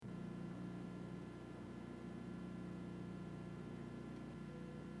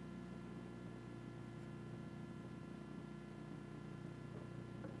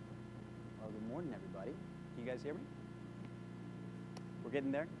Good morning, everybody. Can you guys hear me? We're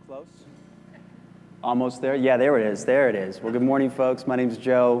getting there? Close? Almost there? Yeah, there it is. There it is. Well, good morning, folks. My name's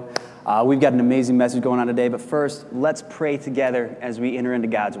Joe. We've got an amazing message going on today, but first, let's pray together as we enter into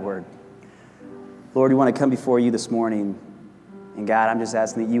God's Word. Lord, we want to come before you this morning, and God, I'm just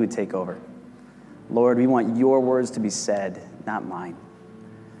asking that you would take over. Lord, we want your words to be said, not mine.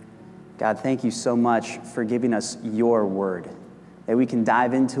 God, thank you so much for giving us your word, that we can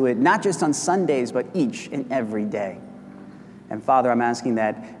dive into it, not just on Sundays, but each and every day. And Father, I'm asking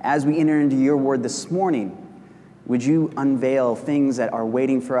that as we enter into your word this morning, would you unveil things that are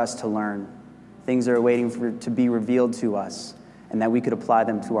waiting for us to learn, things that are waiting to be revealed to us, and that we could apply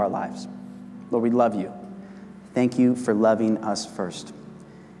them to our lives. Lord, we love you. Thank you for loving us first.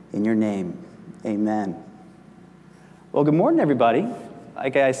 In your name, amen. Well, good morning, everybody.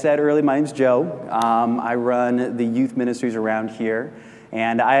 Like I said earlier, my name's Joe. I run the youth ministries around here.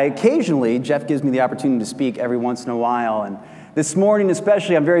 And I occasionally, Jeff gives me the opportunity to speak every once in a while. And this morning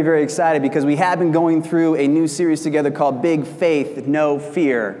especially, I'm very, very excited because we have been going through a new series together called Big Faith, No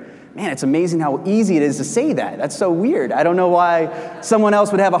Fear. Man, it's amazing how easy it is to say that. That's so weird. I don't know why someone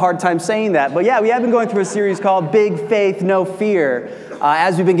else would have a hard time saying that. But yeah, we have been going through a series called Big Faith, No Fear,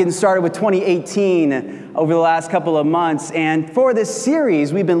 as we've been getting started with 2018 over the last couple of months. And for this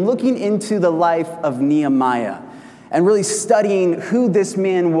series, we've been looking into the life of Nehemiah and really studying who this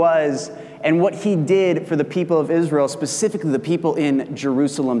man was and what he did for the people of Israel, specifically the people in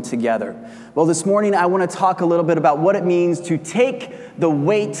Jerusalem together. Well, this morning I want to talk a little bit about what it means to take the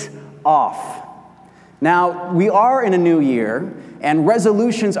weight off. Now, we are in a new year, and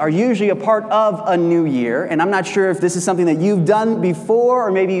resolutions are usually a part of a new year, and I'm not sure if this is something that you've done before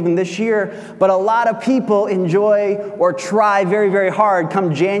or maybe even this year, but a lot of people enjoy or try very, very hard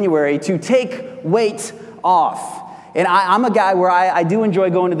come January to take weight off. And I'm a guy where I do enjoy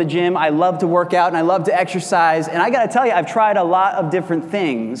going to the gym. I love to work out and I love to exercise. And I got to tell you, I've tried a lot of different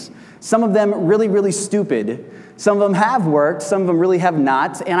things. Some of them really, really stupid. Some of them have worked. Some of them really have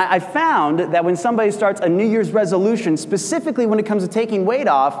not. And I found that when somebody starts a New Year's resolution, specifically when it comes to taking weight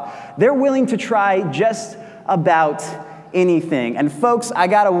off, they're willing to try just about anything. And folks, I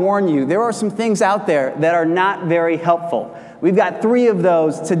got to warn you, there are some things out there that are not very helpful. We've got 3 of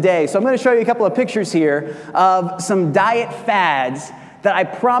those today. So I'm going to show you a couple of pictures here of some diet fads that I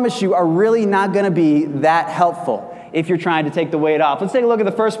promise you are really not going to be that helpful if you're trying to take the weight off. Let's take a look at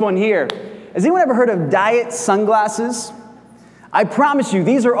the first one here. Has anyone ever heard of diet sunglasses? I promise you,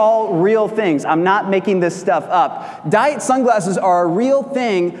 these are all real things. I'm not making this stuff up. Diet sunglasses are a real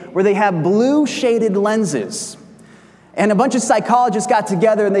thing where they have blue shaded lenses. And a bunch of psychologists got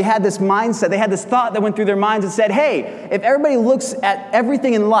together and they had this mindset, they had this thought that went through their minds and said, hey, if everybody looks at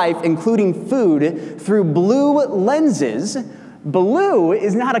everything in life, including food, through blue lenses, blue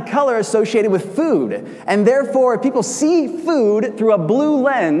is not a color associated with food. And therefore, if people see food through a blue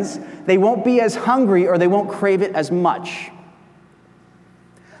lens, they won't be as hungry or they won't crave it as much.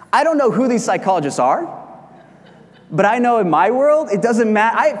 I don't know who these psychologists are. But I know in my world, it doesn't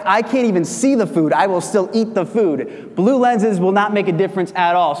matter. I can't even see the food. I will still eat the food. Blue lenses will not make a difference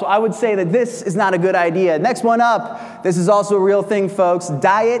at all. So I would say that this is not a good idea. Next one up, this is also a real thing, folks.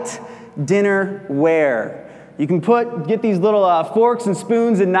 Diet dinnerware. You can get these little forks and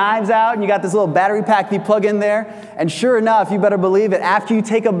spoons and knives out, and you got this little battery pack that you plug in there. And sure enough, you better believe it, after you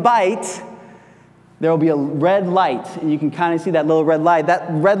take a bite, there will be a red light, and you can kind of see that little red light. That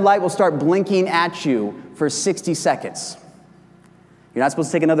red light will start blinking at you for 60 seconds. You're not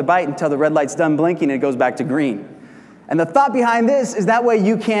supposed to take another bite until the red light's done blinking and it goes back to green. And the thought behind this is that way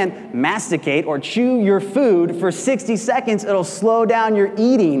you can masticate or chew your food for 60 seconds. It'll slow down your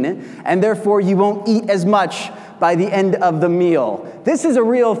eating, and therefore you won't eat as much by the end of the meal. This is a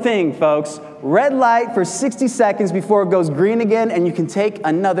real thing, folks. Red light for 60 seconds before it goes green again, and you can take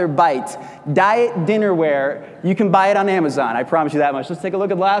another bite. Diet dinnerware, you can buy it on Amazon. I promise you that much. Let's take a look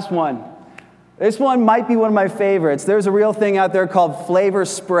at the last one. This one might be one of my favorites. There's a real thing out there called Flavor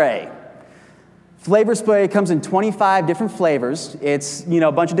Spray. Flavor Spray comes in 25 different flavors. It's,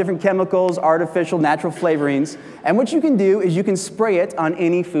 a bunch of different chemicals, artificial, natural flavorings. And what you can do is you can spray it on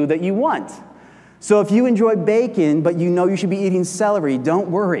any food that you want. So if you enjoy bacon, but you know you should be eating celery, don't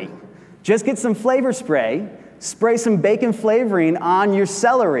worry. Just get some Flavor Spray, spray some bacon flavoring on your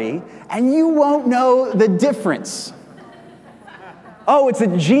celery, and you won't know the difference. Oh, it's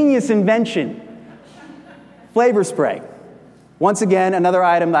a genius invention. Flavor Spray. Once again, another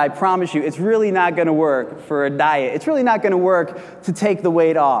item that I promise you, it's really not going to work for a diet. It's really not going to work to take the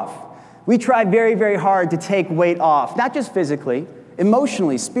weight off. We try very, very hard to take weight off, not just physically.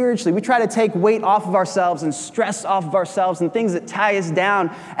 Emotionally, spiritually, we try to take weight off of ourselves and stress off of ourselves and things that tie us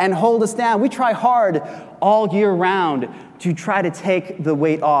down and hold us down. We try hard all year round to try to take the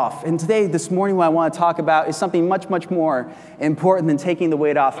weight off. And today, this morning, what I want to talk about is something much, much more important than taking the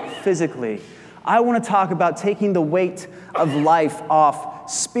weight off physically. I want to talk about taking the weight of life off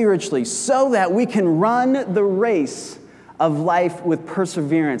spiritually so that we can run the race of life with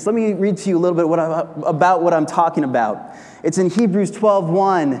perseverance. Let me read to you a little bit about what I'm talking about. It's in Hebrews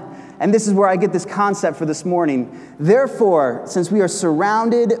 12:1, and this is where I get this concept for this morning. Therefore, since we are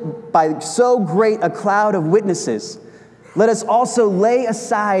surrounded by so great a cloud of witnesses, let us also lay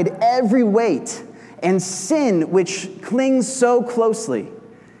aside every weight and sin which clings so closely,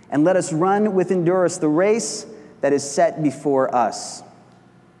 and let us run with endurance the race that is set before us.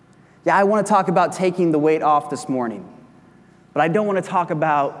 Yeah, I want to talk about taking the weight off this morning, but I don't want to talk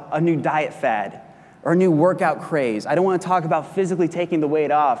about a new diet fad or a new workout craze. I don't want to talk about physically taking the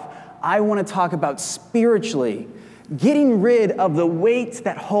weight off. I want to talk about spiritually getting rid of the weight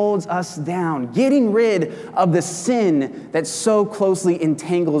that holds us down, getting rid of the sin that so closely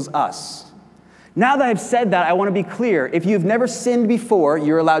entangles us. Now that I've said that, I want to be clear. If you've never sinned before,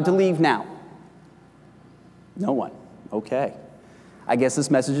 you're allowed to leave now. No one. Okay. I guess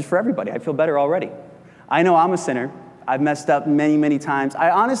this message is for everybody. I feel better already. I know I'm a sinner. I've messed up many, many times.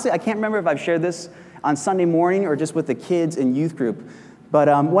 I can't remember if I've shared this on Sunday morning or just with the kids in youth group. But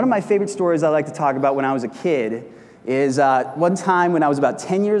one of my favorite stories I like to talk about when I was a kid is one time when I was about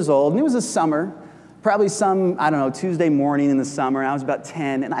 10 years old, and it was a summer, probably some, Tuesday morning in the summer, and I was about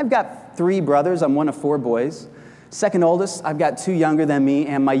 10, and I've got 3 brothers. I'm one of 4 boys. Second oldest, I've got 2 younger than me,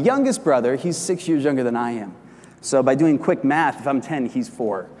 and my youngest brother, he's 6 years younger than I am. So by doing quick math, if I'm 10, he's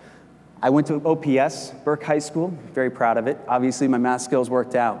 4. I went to OPS, Burke High School, very proud of it. Obviously, my math skills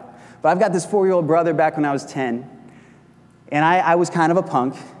worked out. But I've got this 4-year-old brother back when I was 10, and I was kind of a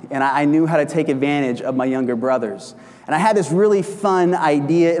punk, and I knew how to take advantage of my younger brothers. And I had this really fun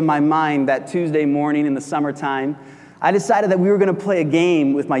idea in my mind that Tuesday morning in the summertime. I decided that we were going to play a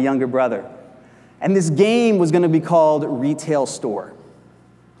game with my younger brother. And this game was going to be called Retail Store.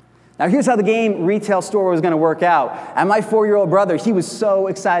 Now, here's how the game Retail Store was going to work out. And my 4-year-old brother, he was so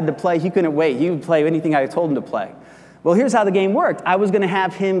excited to play, he couldn't wait. He would play anything I told him to play. Well, here's how the game worked. I was going to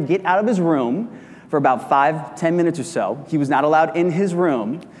have him get out of his room for about 5-10 minutes or so. He was not allowed in his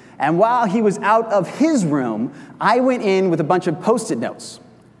room. And while he was out of his room, I went in with a bunch of Post-it notes.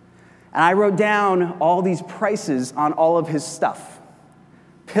 And I wrote down all these prices on all of his stuff.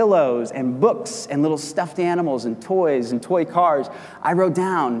 Pillows and books and little stuffed animals and toys and toy cars. I wrote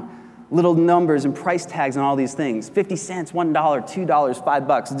down little numbers and price tags on all these things. 50 cents, $1, $2,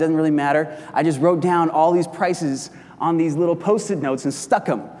 $5. It doesn't really matter. I just wrote down all these prices on these little Post-it notes and stuck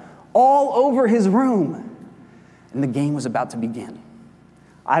them all over his room. And the game was about to begin.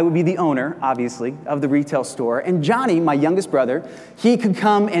 I would be the owner, obviously, of the retail store. And Johnny, my youngest brother, he could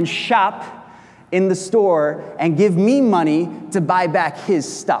come and shop in the store and give me money to buy back his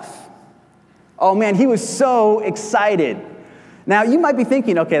stuff. Oh man, he was so excited. Now, you might be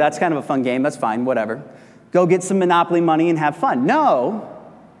thinking, okay, that's kind of a fun game. That's fine, whatever. Go get some Monopoly money and have fun. No,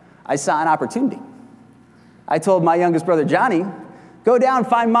 I saw an opportunity. I told my youngest brother, Johnny, go down,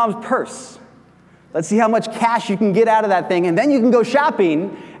 find mom's purse. Let's see how much cash you can get out of that thing, and then you can go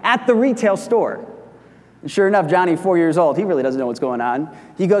shopping at the retail store. And sure enough, Johnny, 4 years old, he really doesn't know what's going on.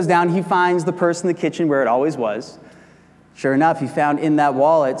 He goes down, he finds the purse in the kitchen where it always was. Sure enough, he found in that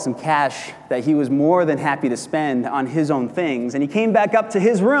wallet some cash that he was more than happy to spend on his own things. And he came back up to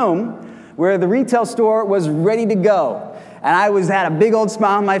his room where the retail store was ready to go. And I had a big old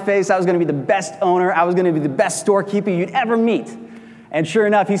smile on my face. I was going to be the best owner. I was going to be the best storekeeper you'd ever meet. And sure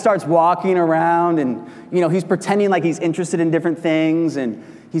enough, he starts walking around and, he's pretending like he's interested in different things. And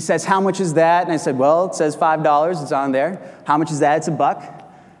he says, how much is that? And I said, well, it says $5. It's on there. How much is that? It's $1.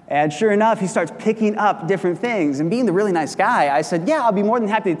 And sure enough, he starts picking up different things. And being the really nice guy, I said, yeah, I'll be more than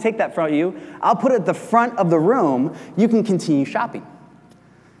happy to take that from you. I'll put it at the front of the room. You can continue shopping.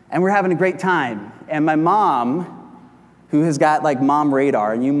 And we're having a great time. And my mom, who has got like mom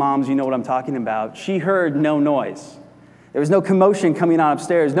radar, and you moms, you know what I'm talking about, she heard no noise. There was no commotion coming on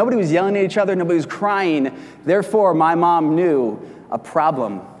upstairs. Nobody was yelling at each other. Nobody was crying. Therefore, my mom knew a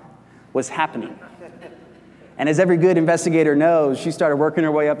problem was happening. And as every good investigator knows, she started working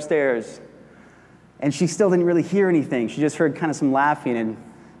her way upstairs. And she still didn't really hear anything. She just heard kind of some laughing. And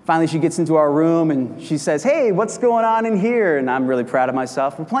finally, she gets into our room and she says, hey, what's going on in here? And I'm really proud of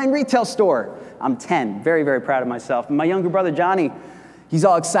myself. We're playing Retail Store. I'm 10, very, very proud of myself. And my younger brother, Johnny, he's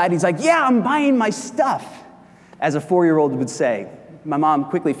all excited. He's like, yeah, I'm buying my stuff, as a 4-year-old would say. My mom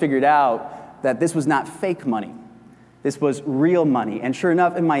quickly figured out that this was not fake money. This was real money. And sure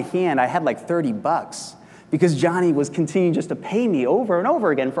enough, in my hand, I had like $30 because Johnny was continuing just to pay me over and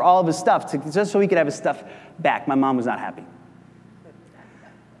over again for all of his stuff, just so he could have his stuff back. My mom was not happy.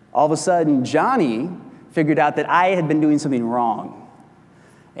 All of a sudden, Johnny figured out that I had been doing something wrong.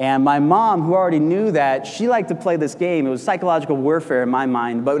 And my mom, who already knew that, she liked to play this game. It was psychological warfare in my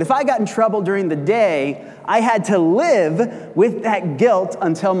mind. But if I got in trouble during the day, I had to live with that guilt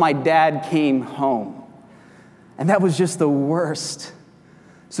until my dad came home. And that was just the worst.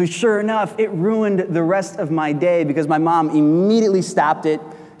 So sure enough, it ruined the rest of my day because my mom immediately stopped it.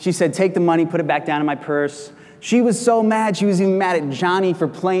 She said, take the money, put it back down in my purse. She was so mad, she was even mad at Johnny for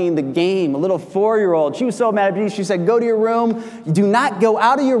playing the game, a little 4-year-old. She was so mad at me, she said, go to your room. You do not go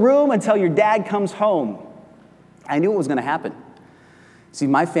out of your room until your dad comes home. I knew what was going to happen. See,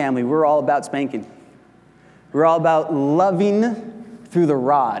 my family, we're all about spanking. We're all about loving through the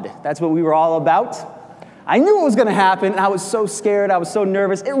rod. That's what we were all about. I knew what was going to happen, and I was so scared. I was so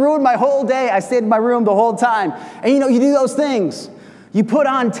nervous. It ruined my whole day. I stayed in my room the whole time. And you do those things. You put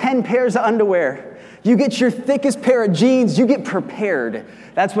on 10 pairs of underwear. You get your thickest pair of jeans. You get prepared.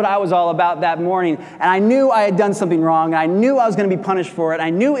 That's what I was all about that morning. And I knew I had done something wrong. I knew I was going to be punished for it. I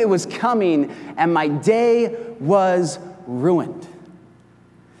knew it was coming, and my day was ruined.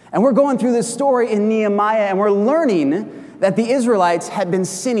 And we're going through this story in Nehemiah, and we're learning that the Israelites had been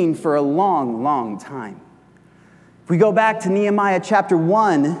sinning for a long, long time. If we go back to Nehemiah chapter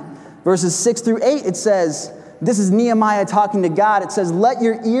 1, verses 6 through 8, it says, this is Nehemiah talking to God. It says, let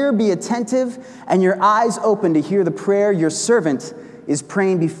your ear be attentive and your eyes open to hear the prayer your servant is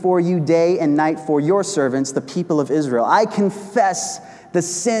praying before you day and night for your servants, the people of Israel. I confess the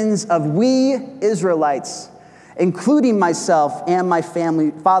sins of we Israelites, including myself and my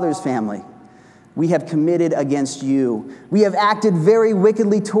father's family. We have committed against you. We have acted very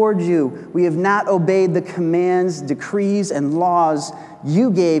wickedly toward you. We have not obeyed the commands, decrees, and laws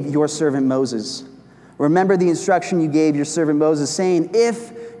you gave your servant Moses. Remember the instruction you gave your servant Moses, saying,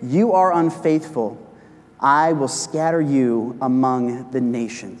 if you are unfaithful, I will scatter you among the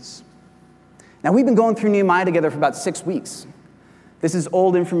nations. Now, we've been going through Nehemiah together for about 6 weeks. This is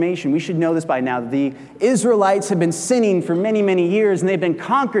old information. We should know this by now. The Israelites have been sinning for many, many years, and they've been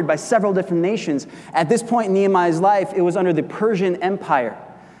conquered by several different nations. At this point in Nehemiah's life, it was under the Persian Empire.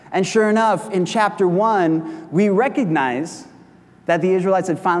 And sure enough, in chapter 1, we recognize that the Israelites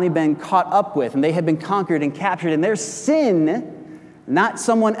had finally been caught up with, and they had been conquered and captured, and their sin, not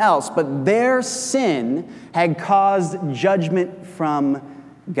someone else, but their sin had caused judgment from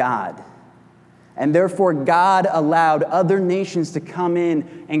God. And therefore, God allowed other nations to come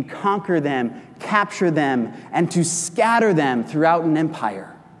in and conquer them, capture them, and to scatter them throughout an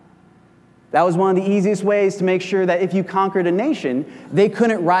empire. That was one of the easiest ways to make sure that if you conquered a nation, they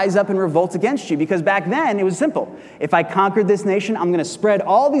couldn't rise up and revolt against you. Because back then, it was simple. If I conquered this nation, I'm going to spread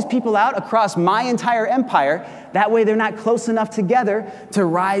all these people out across my entire empire. That way, they're not close enough together to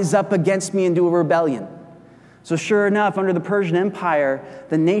rise up against me and do a rebellion. So sure enough, under the Persian Empire,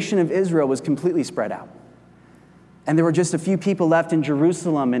 the nation of Israel was completely spread out. And there were just a few people left in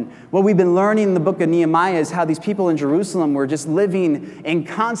Jerusalem. And what we've been learning in the book of Nehemiah is how these people in Jerusalem were just living in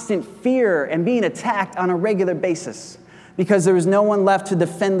constant fear and being attacked on a regular basis because there was no one left to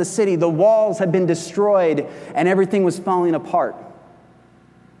defend the city. The walls had been destroyed and everything was falling apart.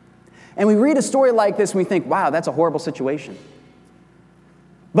 And we read a story like this and we think, wow, that's a horrible situation.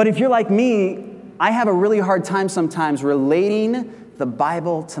 But if you're like me, I have a really hard time sometimes relating the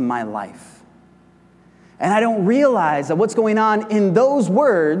Bible to my life. And I don't realize that what's going on in those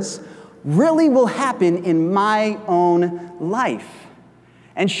words really will happen in my own life.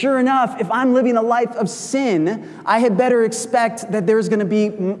 And sure enough, if I'm living a life of sin, I had better expect that there's going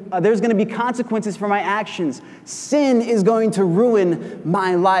to be consequences for my actions. Sin is going to ruin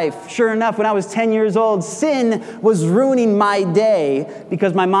my life. Sure enough, when I was 10 years old, sin was ruining my day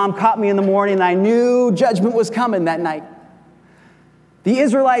because my mom caught me in the morning and I knew judgment was coming that night. The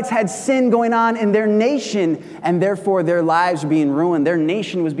Israelites had sin going on in their nation, and therefore their lives were being ruined. Their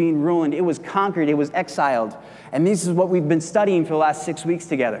nation was being ruined. It was conquered. It was exiled. And this is what we've been studying for the last 6 weeks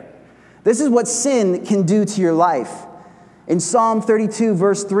together. This is what sin can do to your life. In Psalm 32,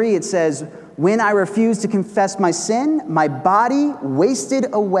 verse 3, it says, when I refused to confess my sin, my body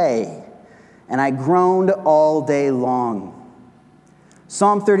wasted away, and I groaned all day long.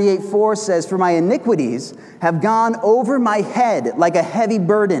 Psalm 38:4 says, for my iniquities have gone over my head like a heavy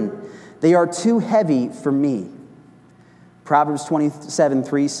burden. They are too heavy for me. Proverbs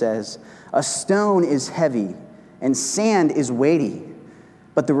 27:3 says, a stone is heavy and sand is weighty,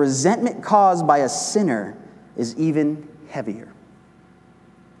 but the resentment caused by a sinner is even heavier.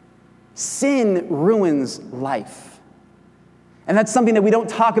 Sin ruins life. And that's something that we don't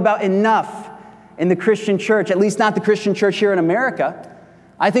talk about enough in the Christian church, at least not the Christian church here in America.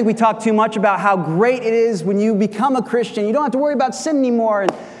 I think we talk too much about how great it is when you become a Christian. You don't have to worry about sin anymore,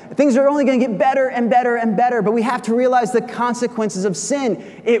 and things are only going to get better and better and better. But we have to realize the consequences of sin.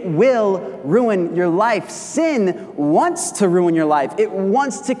 It will ruin your life. Sin wants to ruin your life. It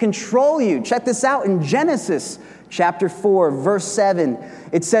wants to control you. Check this out in Genesis chapter 4, verse 7.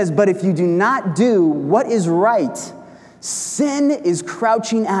 It says, "But if you do not do what is right, sin is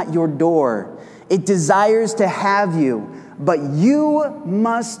crouching at your door. It desires to have you, but you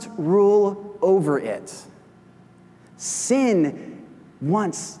must rule over it." Sin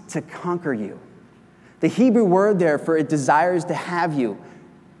wants to conquer you. The Hebrew word there for "it desires to have you,"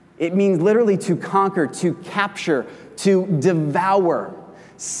 it means literally to conquer, to capture, to devour.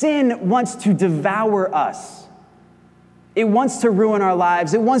 Sin wants to devour us. It wants to ruin our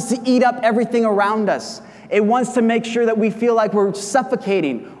lives. It wants to eat up everything around us. It wants to make sure that we feel like we're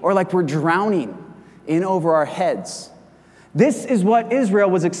suffocating or like we're drowning in over our heads. This is what Israel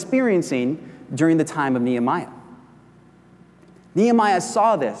was experiencing during the time of Nehemiah. Nehemiah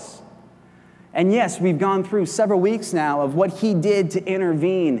saw this. And yes, we've gone through several weeks now of what he did to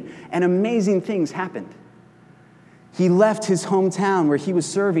intervene, and amazing things happened. He left his hometown where he was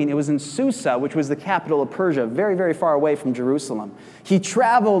serving. It was in Susa, which was the capital of Persia, very, very far away from Jerusalem. He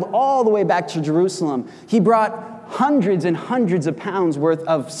traveled all the way back to Jerusalem. He brought hundreds and hundreds of pounds worth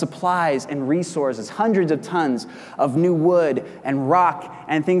of supplies and resources, hundreds of tons of new wood and rock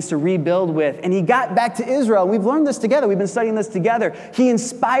and things to rebuild with. And he got back to Israel. We've learned this together. We've been studying this together. He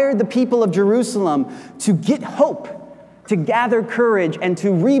inspired the people of Jerusalem to get hope, to gather courage, and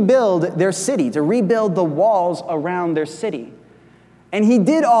to rebuild their city, to rebuild the walls around their city. And he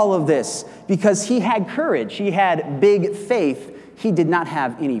did all of this because he had courage. He had big faith. He did not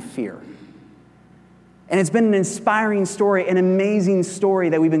have any fear. And it's been an inspiring story, an amazing story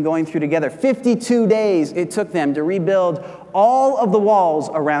that we've been going through together. 52 days it took them to rebuild all of the walls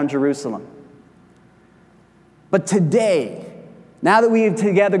around Jerusalem. But today, now that we have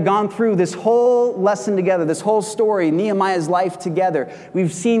together gone through this whole lesson together, this whole story, Nehemiah's life together,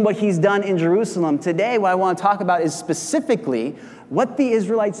 we've seen what he's done in Jerusalem. Today, what I want to talk about is specifically what the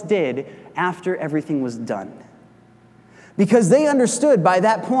Israelites did after everything was done. Because they understood by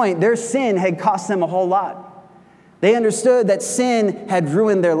that point their sin had cost them a whole lot. They understood that sin had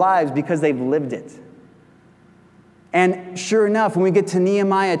ruined their lives because they've lived it. And sure enough, when we get to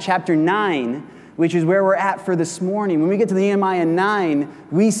Nehemiah chapter 9, which is where we're at for this morning, when we get to Nehemiah 9,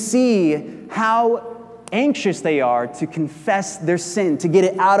 we see how anxious they are to confess their sin, to get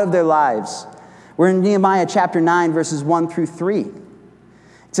it out of their lives. We're in Nehemiah chapter 9, verses 1 through 3.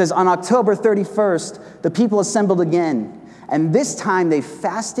 It says, "On October 31st, the people assembled again. And this time they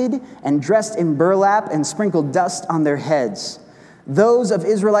fasted and dressed in burlap and sprinkled dust on their heads. Those of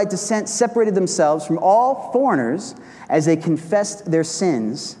Israelite descent separated themselves from all foreigners as they confessed their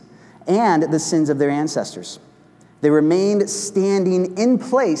sins and the sins of their ancestors. They remained standing in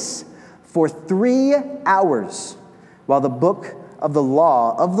place for 3 hours while the book of the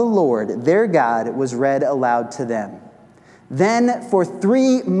law of the Lord, their God, was read aloud to them. Then for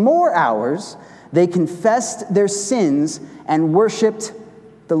 3 more hours they confessed their sins and worshiped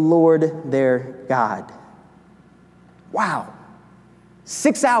the Lord their God." Wow.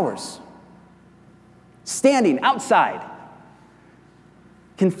 6 hours. Standing outside,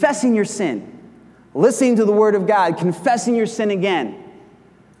 confessing your sin, listening to the word of God, confessing your sin again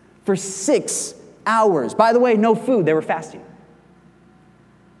for 6 hours. By the way, no food. They were fasting.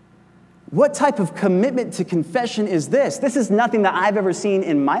 What type of commitment to confession is this? This is nothing that I've ever seen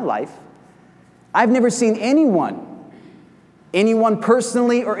in my life. I've never seen anyone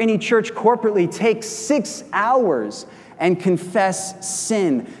personally or any church corporately take 6 hours and confess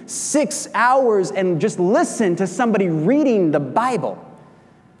sin. 6 hours and just listen to somebody reading the Bible.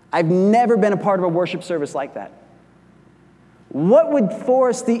 I've never been a part of a worship service like that. What would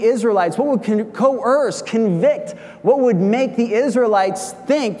force the Israelites? What would coerce, convict? What would make the Israelites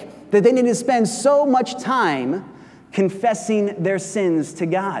think that they need to spend so much time confessing their sins to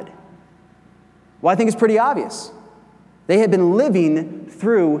God? Well, I think it's pretty obvious. They had been living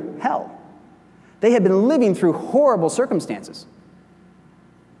through hell. They had been living through horrible circumstances.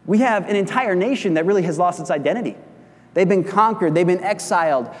 We have an entire nation that really has lost its identity. They've been conquered. They've been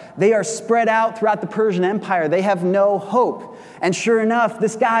exiled. They are spread out throughout the Persian Empire. They have no hope. And sure enough,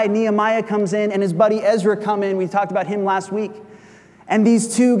 this guy, Nehemiah, comes in, and his buddy Ezra come in. We talked about him last week. And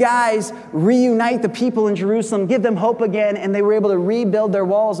these two guys reunite the people in Jerusalem, give them hope again, and they were able to rebuild their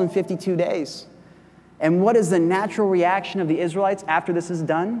walls in 52 days. And what is the natural reaction of the Israelites after this is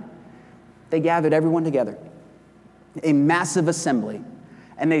done? They gathered everyone together. a massive assembly,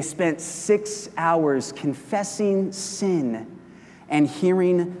 and they spent 6 hours confessing sin and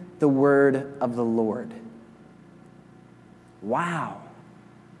hearing the word of the Lord. Wow.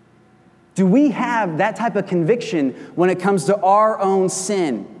 Do we have that type of conviction when it comes to our own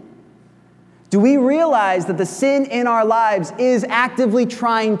sin? Do we realize that the sin in our lives is actively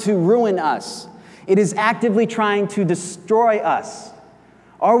trying to ruin us? It is actively trying to destroy us.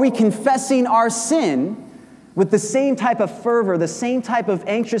 Are we confessing our sin with the same type of fervor, the same type of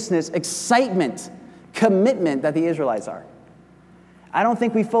anxiousness, excitement, commitment that the Israelites are? I don't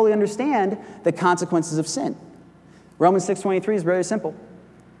think we fully understand the consequences of sin. Romans 6:23 is very simple.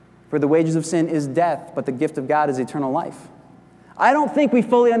 For the wages of sin is death, but the gift of God is eternal life. I don't think we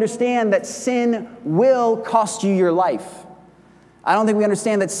fully understand that sin will cost you your life. I don't think we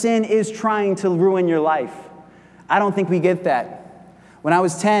understand that sin is trying to ruin your life. I don't think we get that. When I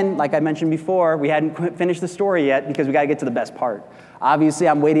was 10, like I mentioned before, we hadn't finished the story yet because we got to get to the best part. Obviously,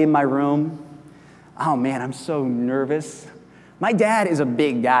 I'm waiting in my room. Oh man, I'm so nervous. My dad is a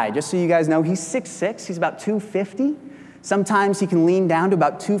big guy. Just so you guys know, he's 6'6". He's about 250. Sometimes he can lean down to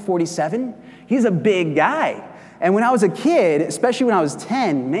about 247. He's a big guy. And when I was a kid, especially when I was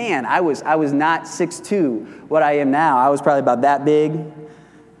 10, man, I was not 6'2", what I am now. I was probably about that big,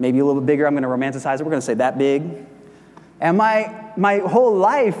 maybe a little bit bigger. I'm going to romanticize it. We're going to say that big. And my whole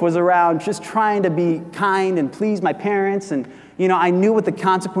life was around just trying to be kind and please my parents. And, I knew what the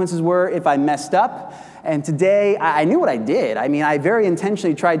consequences were if I messed up. And today, I knew what I did. I mean, I very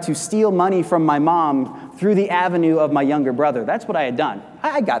intentionally tried to steal money from my mom through the avenue of my younger brother. That's what I had done.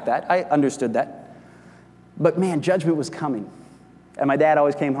 I got that. I understood that. But man, judgment was coming. And my dad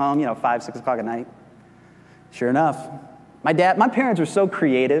always came home, 5, 6 o'clock at night. Sure enough, my parents were so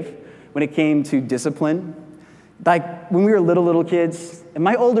creative when it came to discipline. Like when we were little kids, and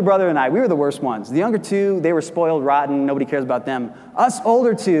my older brother and I, we were the worst ones. The younger two, they were spoiled, rotten, nobody cares about them. Us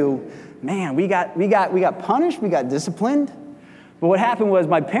older two, man, we got punished, we got disciplined. But what happened was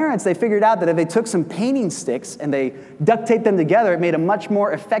my parents, they figured out that if they took some painting sticks and they duct taped them together, it made a much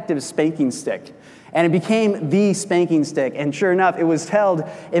more effective spanking stick. And it became the spanking stick. And sure enough, it was held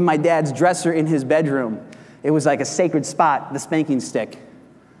in my dad's dresser in his bedroom. It was like a sacred spot, the spanking stick.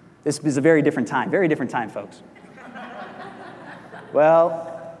 This is a very different time, folks.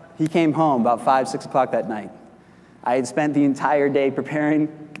 Well, he came home about 5, 6 o'clock that night. I had spent the entire day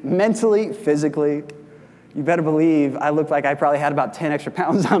preparing mentally, physically. You better believe I looked like I probably had about 10 extra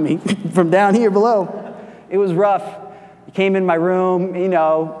pounds on me from down here below. It was rough. He came in my room,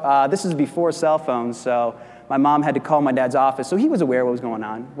 this is before cell phones, so my mom had to call my dad's office, so he was aware of what was going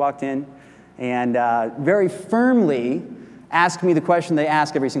on. Walked in and very firmly asked me the question they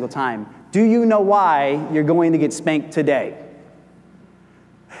ask every single time. Do you know why you're going to get spanked today?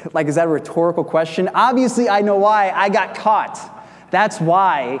 Like, is that a rhetorical question? Obviously, I know why. I got caught. That's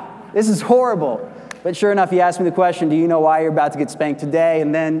why. This is horrible. But sure enough, he asked me the question, do you know why you're about to get spanked today?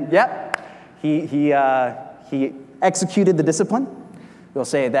 And then, he executed the discipline. We'll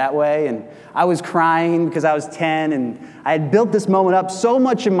say it that way. And I was crying because I was 10, and I had built this moment up so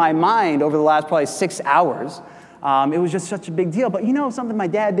much in my mind over the last probably 6 hours. It was just such a big deal. But something my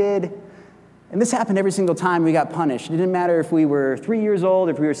dad did, and this happened every single time we got punished. It didn't matter if we were 3 years old,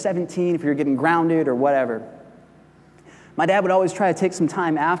 if we were 17, if we were getting grounded or whatever. My dad would always try to take some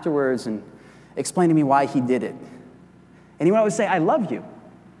time afterwards and explain to me why he did it. And he would always say, I love you.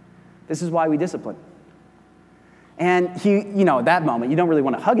 This is why we discipline. And he, at that moment, you don't really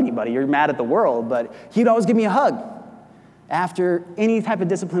want to hug anybody. You're mad at the world, but he'd always give me a hug after any type of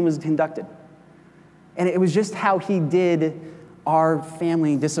discipline was conducted. And it was just how he did our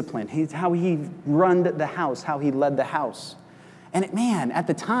family discipline. How he run the house, how he led the house. And at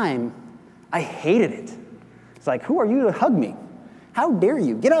the time, I hated it. It's like, who are you to hug me? How dare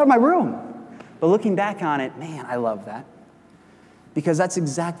you? Get out of my room. But looking back on it, man, I love that. Because that's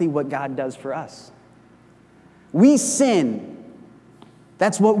exactly what God does for us. We sin.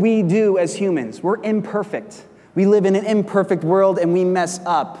 That's what we do as humans. We're imperfect. We live in an imperfect world and we mess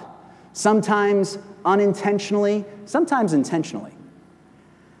up. Sometimes unintentionally, sometimes intentionally.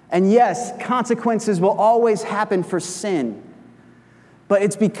 And yes, consequences will always happen for sin. But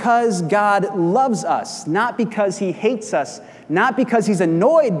it's because God loves us, not because he hates us, not because he's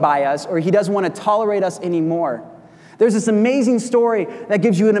annoyed by us or he doesn't want to tolerate us anymore. There's this amazing story that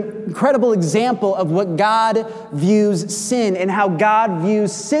gives you an incredible example of what God views sin and how God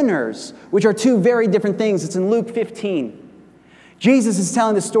views sinners, which are two very different things. It's in Luke 15. Jesus is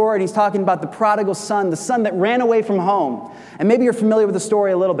telling the story, and he's talking about the prodigal son, the son that ran away from home. And maybe you're familiar with the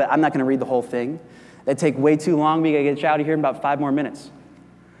story a little bit. I'm not going to read the whole thing. That'd take way too long. We got to get you out of here in about 5 more minutes.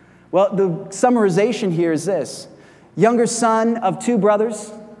 Well, the summarization here is this. Younger son of two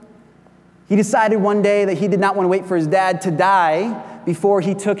brothers. He decided one day that he did not want to wait for his dad to die before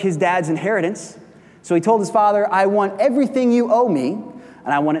he took his dad's inheritance. So he told his father, I want everything you owe me,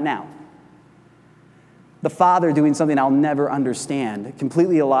 and I want it now. The father, doing something I'll never understand,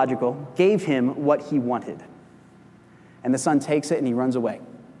 completely illogical, gave him what he wanted. And the son takes it and he runs away.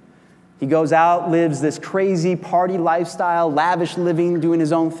 He goes out, lives this crazy party lifestyle, lavish living, doing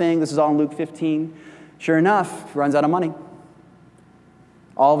his own thing. This is all in Luke 15. Sure enough, he runs out of money.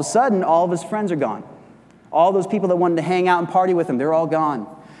 All of a sudden, all of his friends are gone. All those people that wanted to hang out and party with him, they're all gone.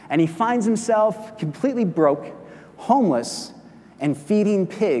 And he finds himself completely broke, homeless, and feeding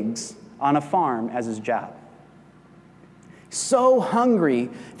pigs on a farm as his job. So hungry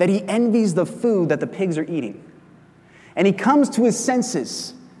that he envies the food that the pigs are eating. And he comes to his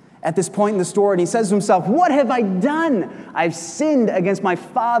senses at this point in the story, and he says to himself, what have I done? I've sinned against my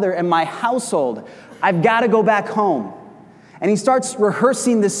father and my household. I've got to go back home. And he starts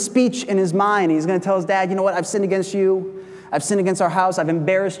rehearsing this speech in his mind. He's going to tell his dad, you know what, I've sinned against you. I've sinned against our house. I've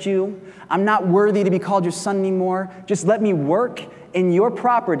embarrassed you. I'm not worthy to be called your son anymore. Just let me work in your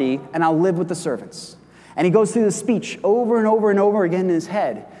property, and I'll live with the servants. And he goes through the speech over and over and over again in his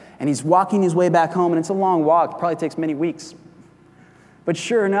head. And he's walking his way back home, and it's a long walk. It probably takes many weeks. But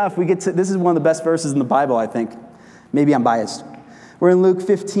sure enough, this is one of the best verses in the Bible, I think. Maybe I'm biased. We're in Luke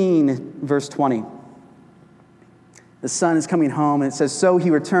 15, verse 20. The son is coming home, and it says, so he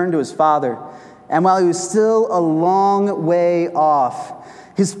returned to his father. And while he was still a long way off,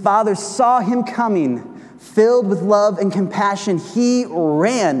 his father saw him coming. Filled with love and compassion, he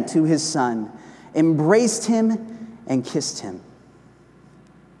ran to his son, embraced him, and kissed him.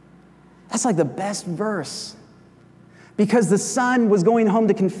 That's like the best verse. Because the son was going home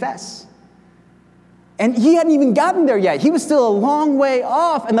to confess. And he hadn't even gotten there yet. He was still a long way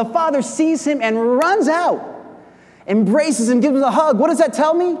off. And the father sees him and runs out. Embraces him, gives him a hug. What does that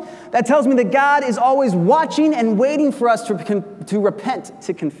tell me? That tells me that God is always watching and waiting for us to repent,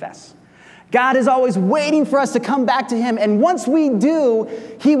 to confess. God is always waiting for us to come back to him. And once we do,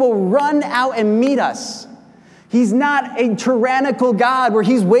 he will run out and meet us. He's not a tyrannical God where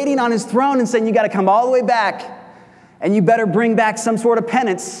he's waiting on his throne and saying, you got to come all the way back and you better bring back some sort of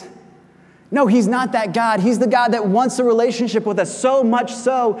penance. No, he's not that God. He's the God that wants a relationship with us, so much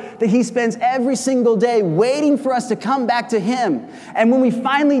so that he spends every single day waiting for us to come back to him. And when we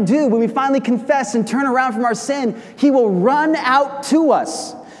finally do, when we finally confess and turn around from our sin, he will run out to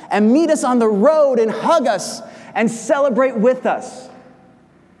us and meet us on the road and hug us and celebrate with us.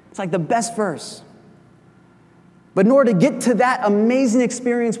 It's like the best verse. But in order to get to that amazing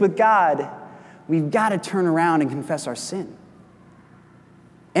experience with God, we've got to turn around and confess our sin.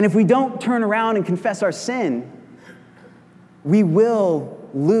 And if we don't turn around and confess our sin, we will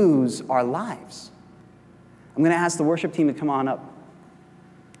lose our lives. I'm going to ask the worship team to come on up.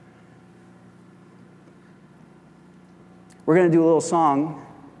 We're going to do a little song.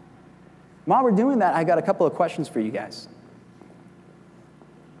 While we're doing that, I got a couple of questions for you guys.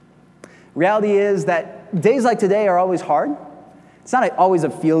 Reality is that days like today are always hard. It's not always a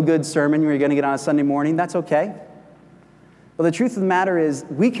feel-good sermon where you're going to get on a Sunday morning. That's okay. But the truth of the matter is,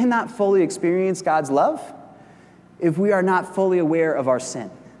 we cannot fully experience God's love if we are not fully aware of our sin.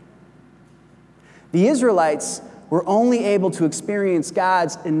 The Israelites were only able to experience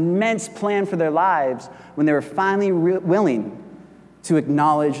God's immense plan for their lives when they were finally willing to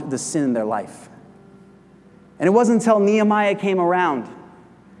acknowledge the sin in their life. And it wasn't until Nehemiah came around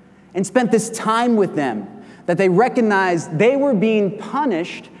and spent this time with them that they recognized they were being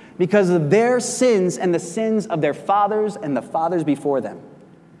punished because of their sins and the sins of their fathers and the fathers before them.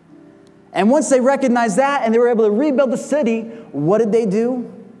 And once they recognized that and they were able to rebuild the city, what did they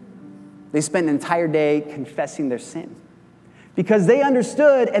do? They spent an entire day confessing their sin. Because they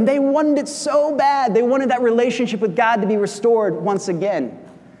understood and they wanted it so bad. They wanted that relationship with God to be restored once again.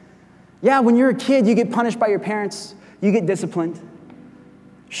 Yeah, when you're a kid, you get punished by your parents. You get disciplined.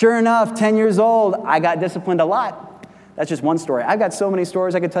 Sure enough, 10 years old, I got disciplined a lot. That's just one story. I've got so many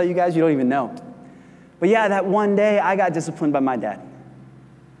stories I could tell you guys, you don't even know. But yeah, that one day, I got disciplined by my dad.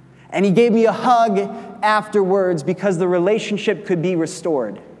 And he gave me a hug afterwards because the relationship could be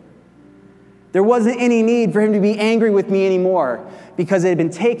restored. There wasn't any need for him to be angry with me anymore because it had been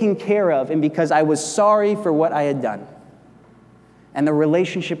taken care of and because I was sorry for what I had done. And the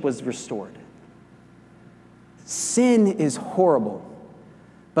relationship was restored. Sin is horrible,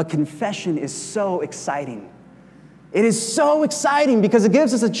 but confession is so exciting. It is so exciting because it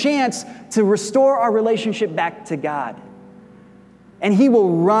gives us a chance to restore our relationship back to God. And he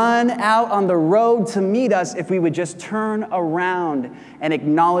will run out on the road to meet us if we would just turn around and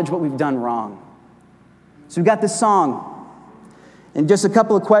acknowledge what we've done wrong. So we've got this song. And just a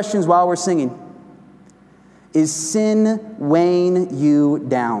couple of questions while we're singing. Is sin weighing you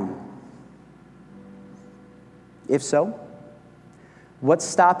down? If so, what's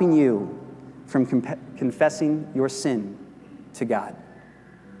stopping you from confessing your sin to God?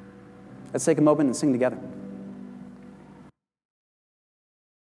 Let's take a moment and sing together.